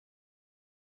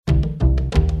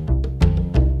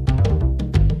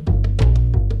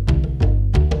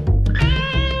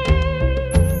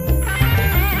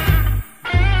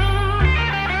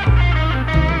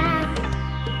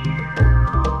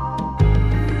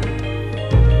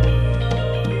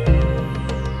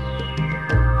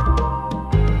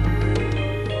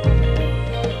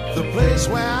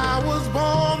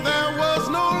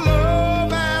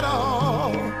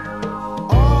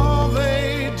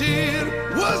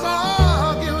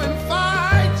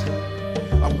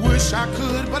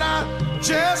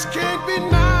just can't be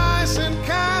nice and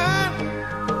kind.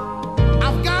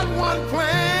 I've got one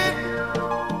plan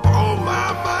on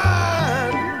my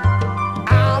mind.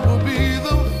 I will be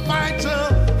the fighter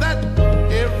that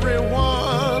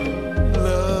everyone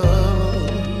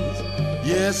loves.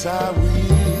 Yes, I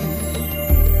will.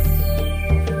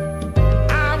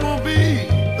 I will be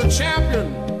the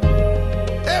champion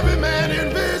every man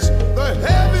envies, the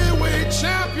heavyweight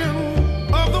champion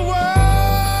of the world.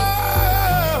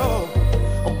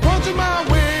 I'm punching my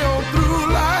way on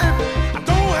through life. I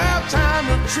don't have time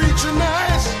to treat you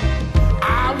nice.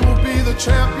 I will be the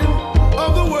champion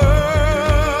of the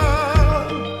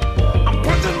world. I'm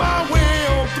punching my way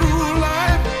on through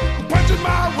life. I'm punching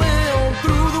my way on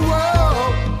through the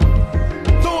world.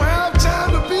 Don't have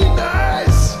time to be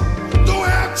nice. Don't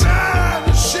have time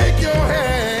to shake your hand.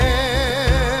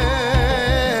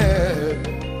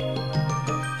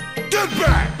 Get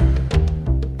back!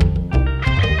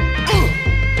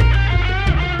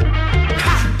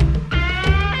 Ha!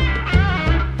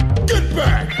 Get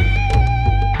back!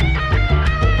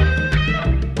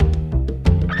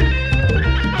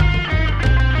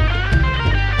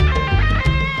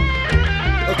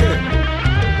 Okay.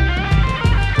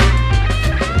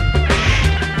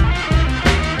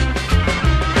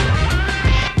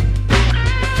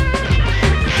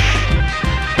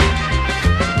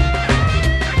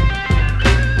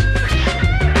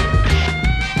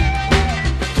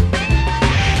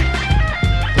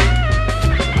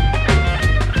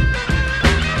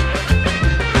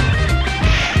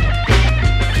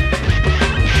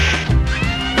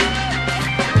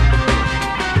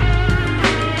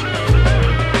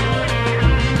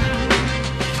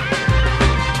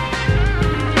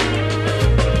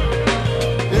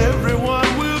 Everyone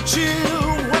will cheer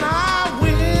when I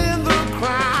win the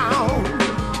crown.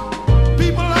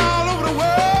 People all over the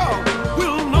world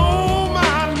will know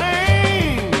my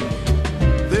name.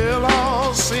 They'll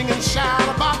all sing and shout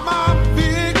about my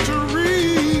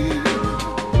victory.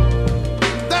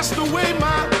 That's the way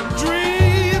my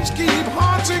dreams keep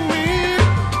haunting me.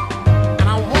 And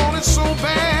I want it so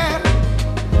bad.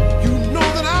 You know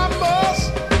that I must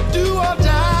do or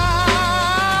die.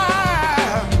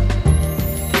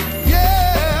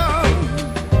 Yeah,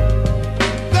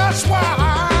 that's why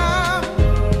I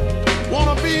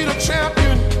wanna be the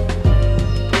champion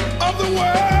of the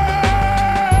world.